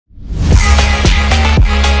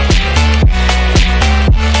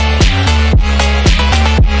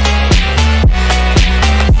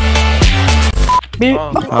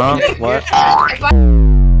Huh? What?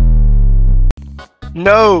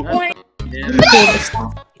 No!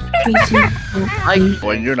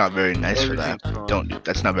 Boy, you're not very nice for that. Don't do.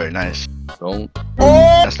 That's not very nice. Don't.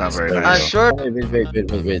 That's not very I'm nice. sure.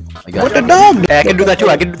 Wait. I got What the it. dog? Hey, I can do that too.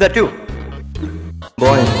 I can do that too.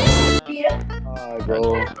 Boy.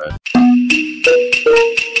 Bro.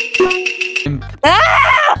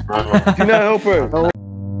 Do not help her.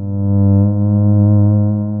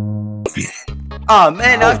 Oh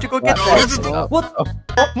man, I have to go get that. What?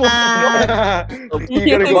 You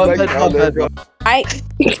gotta go back down there, bro.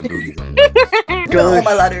 Go on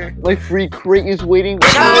my ladder. My free crate is waiting.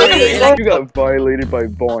 You got violated by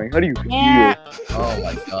Boeing. How do you feel? Oh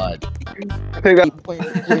my god. Hey,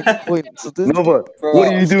 Nova, what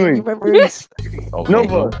are you doing? Oh,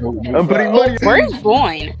 Nova, I'm putting money. Where's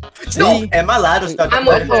going? No, and my ladder stuck. I'm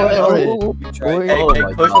with my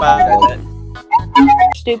Push god. my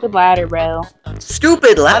Stupid ladder, bro.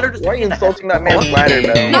 stupid ladder. Why are you insulting that man's ladder,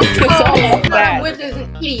 man? Bad. Which is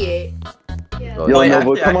an idiot. Yo, Oh, yeah,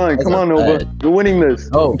 Nova, yeah. come on, Nova. You're winning this.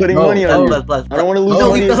 No, I'm putting no, money on you. I Let's, don't want to lose no,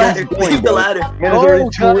 money leave the against ladder. Boeing, Leave the bro. ladder. Man is already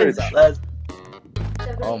too rich. Let's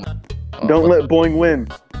Oh my. Don't let Boeing win.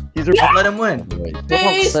 He's a let him win.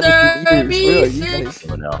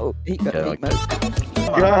 Oh no.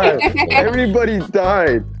 God. Everybody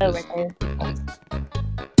died.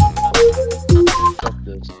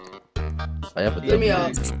 I have a Give me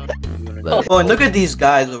up. Oh, and look at these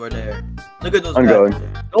guys over there. Look at those I'm guys. going. over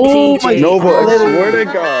there. Oh my Nova, I God. swear to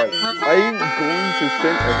God, I'm going to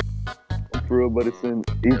send for real, but it's an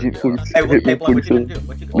agent who's Hey, what, hit me hey, boy, what you gonna for do?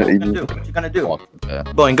 What you Not gonna even. do? What you gonna do?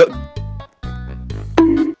 Okay. Boy,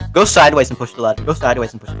 go sideways and push the ladder. Go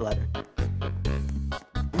sideways and push the ladder.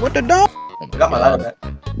 What the dog? Oh I got my ladder back.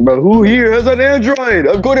 But who here has an Android?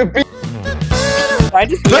 I'm going to be. I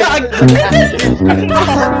just.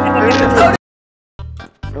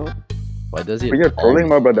 Why does he? You're trolling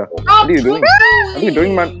my brother. What are you doing? What are you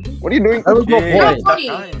doing, man? What are you doing? That was my Yeah, point. stop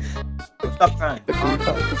crying. Stop crying.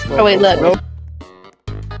 Oh wait, look. No.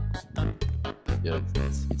 Yeah,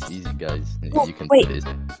 it's easy, guys. Oh, You can wait. do this.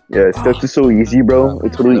 Yeah, steps is so easy, bro.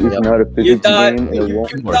 It totally is not a physics thought- game, and it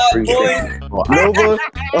won't you work thought, for you. boy. Nova,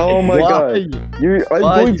 oh my Why? God, I'm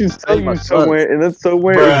Why going you to sell say my you somewhere, and that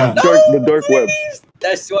somewhere Bruh. is the dark web.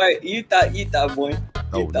 That's why you thought, boy.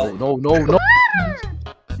 No.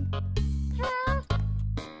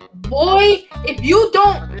 Boy, if you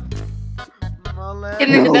don't.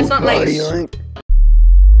 And that's not like.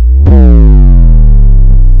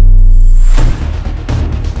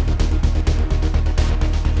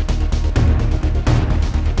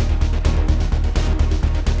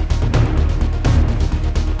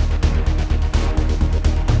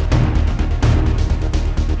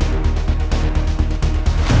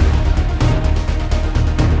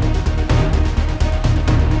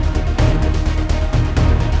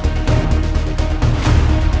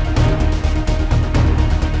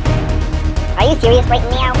 Are you serious right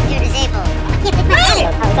now? You're disabled.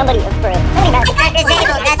 Oh, somebody for I'm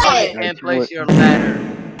disabled, that's it. And place your ladder.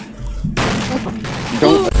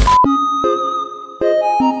 Don't.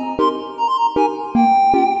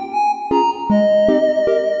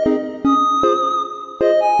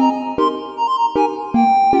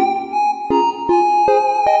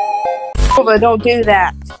 Nova, don't do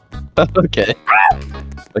that. Okay.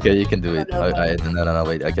 Okay, you can do it. No,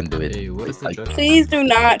 wait, I can do it. Please do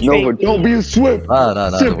not. Nova, treat me. don't be a swimp. No,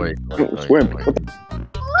 don't Simp. worry. Don't swim.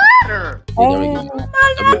 There we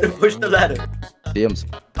go. Push the ladder. See him.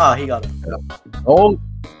 Oh, he got it. Oh!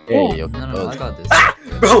 Hey, No, I got this.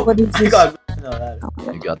 Bro, What is I this? got no ladder.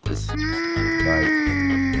 you got this. Right.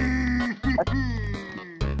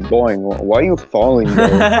 Boing, why are you falling, bro?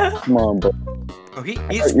 Come on, bro. Bro,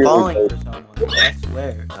 he's falling for someone. I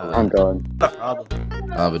swear. I'm done. What's the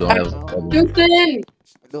problem? We don't have a problem. Houston!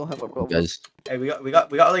 Don't have a problem. Guys, Hey, we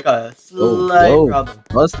got like a slight whoa. problem.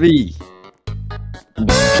 must be.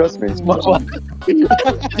 Trust me. What?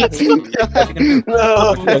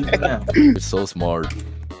 No. Yeah. You're so smart.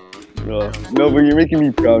 No, but you're making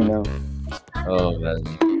me proud now. Oh, man.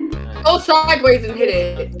 Go sideways and hit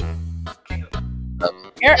it.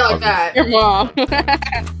 Your, Like that. your mom.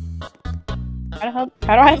 How do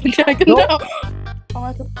I have to check it out?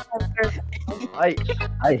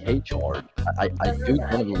 I hate George. I do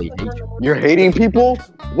genuinely hate George. You're hating people?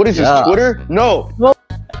 What is this, Yeah. Twitter? No.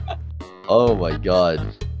 Oh my god.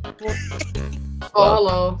 Oh,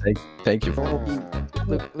 hello. Thank you.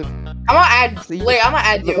 Look. I'm gonna add. Wait, I'm gonna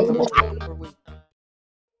add you.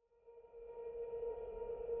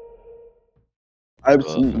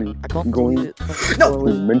 Absolutely. I can't Going do it. No.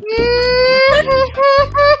 mental.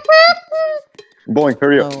 Boing,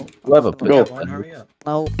 hurry up. No. You have a Go. push-up. Hurry up.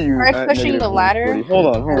 No. You Try at pushing the -140. ladder. Hold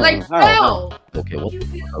on, hold on. Like, How? no! Okay, what?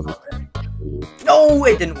 No,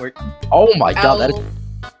 it didn't work. Oh my god, that is.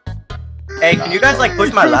 Hey, can you guys like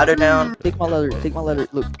push my ladder down? Take my ladder. Take my ladder.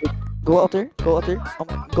 Look. Go out there. Go out there.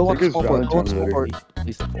 Go on the Take small his part. Go on the Valentine's small letter. part.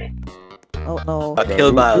 Please don't fall. Oh no. Got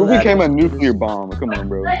killed by a Who became ladder. a nuclear bomb? Come on,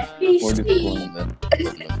 bro. More disappointing.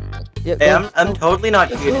 Yeah, Hey, go. I'm totally not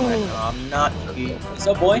cheating right now. I'm not cheating. What's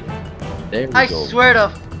up, boy? There we I go. swear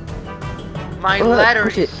to... My Alright, ladder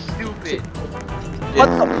push is it. stupid. Like,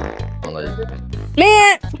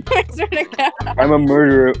 Man! I swear to God. I'm a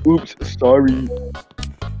murderer. Oops, sorry.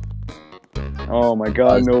 Oh my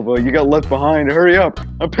god, Nova, you got left behind. Hurry up.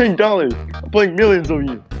 I'm paying dollars. I'm paying millions of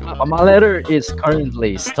you. my letter is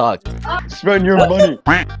currently stuck. Spend your money.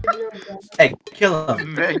 Hey, kill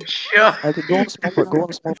him. Mention. Okay, go on the small part. Go on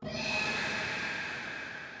the small part.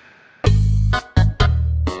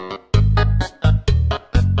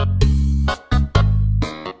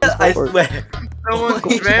 I swear.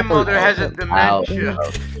 Someone's grandmother has a Ow. dementia.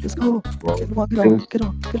 Let's go. Bro. Get on. Get on. Get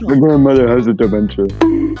on. Get My on. grandmother has a dementia.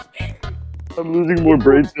 I'm losing more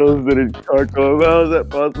brain cells than in Kharkov. How is that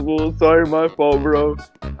possible? Sorry, my fault, bro.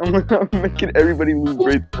 I'm making everybody lose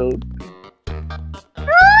brain cells.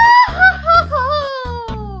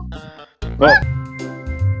 Oh,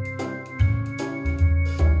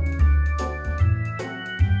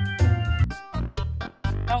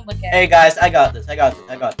 Don't look at Hey it. guys, I got this. I got this.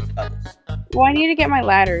 I got this. I got this. Well, I need to get my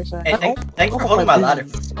ladder, so. Hey, thanks for holding my ladder.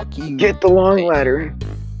 Fuck you. get the long ladder.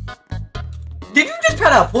 Did you just try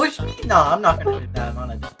to push me? No, I'm not gonna take that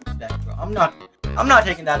amount of disrespect, bro. I'm not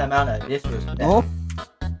taking that amount of disrespect. No.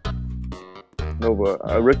 Nova,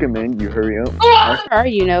 I recommend you hurry up. Where are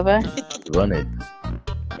you, Nova? Run it.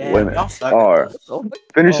 Yeah, Women y'all suck. are. Oh,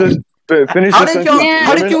 Finish Oh. this. Finish How this did sentence. Yeah.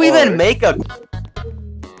 how did you Women even are- make a?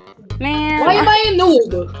 Man. Why am I a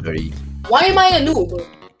noob? Very. Why am I a noob?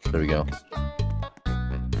 There we go.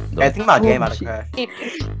 I think my game Oh, out of shit. crash.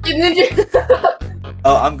 Ninja.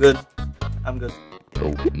 Oh, I'm good. I'm good.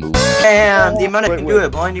 Go move. Damn, the amount of Wait, can do wait.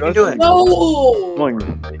 it, boy. You can do it. No.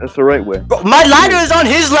 Boing, that's the right way. Bro, my ladder is on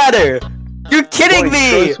his ladder. You're kidding Boing,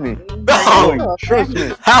 me. Trust me. Bro, Boing, trust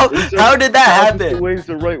me. how This is- how did that Opposite happen? way's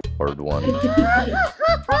the right. Hard one.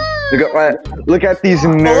 Look at these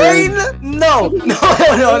nerds. Boing? No,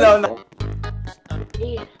 no.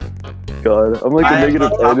 God, I'm like I a am negative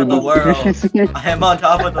on top of the enemy. I am on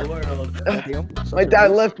top of the world. Damn. My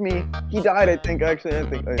dad left me. He died, I think. Actually, I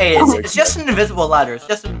think. Hey, it's just an invisible ladder. It's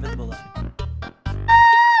just an invisible ladder.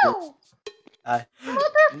 No.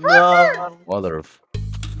 Mother of.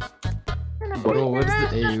 Bro, what is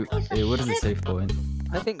the what is the safe point?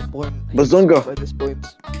 I think Boing. Bazunga. By this point.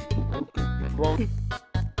 Wrong.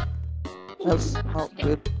 That's not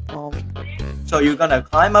good. So you're gonna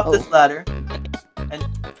climb up this ladder and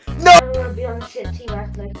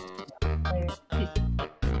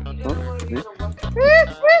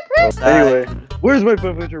Anyway, where's my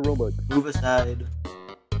future robot? move aside.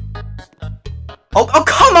 Oh,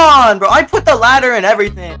 come on, bro! I put the ladder and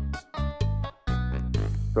everything.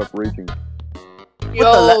 Stop raging.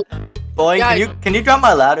 Boy, Yeah, can you drop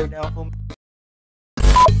my ladder down for me?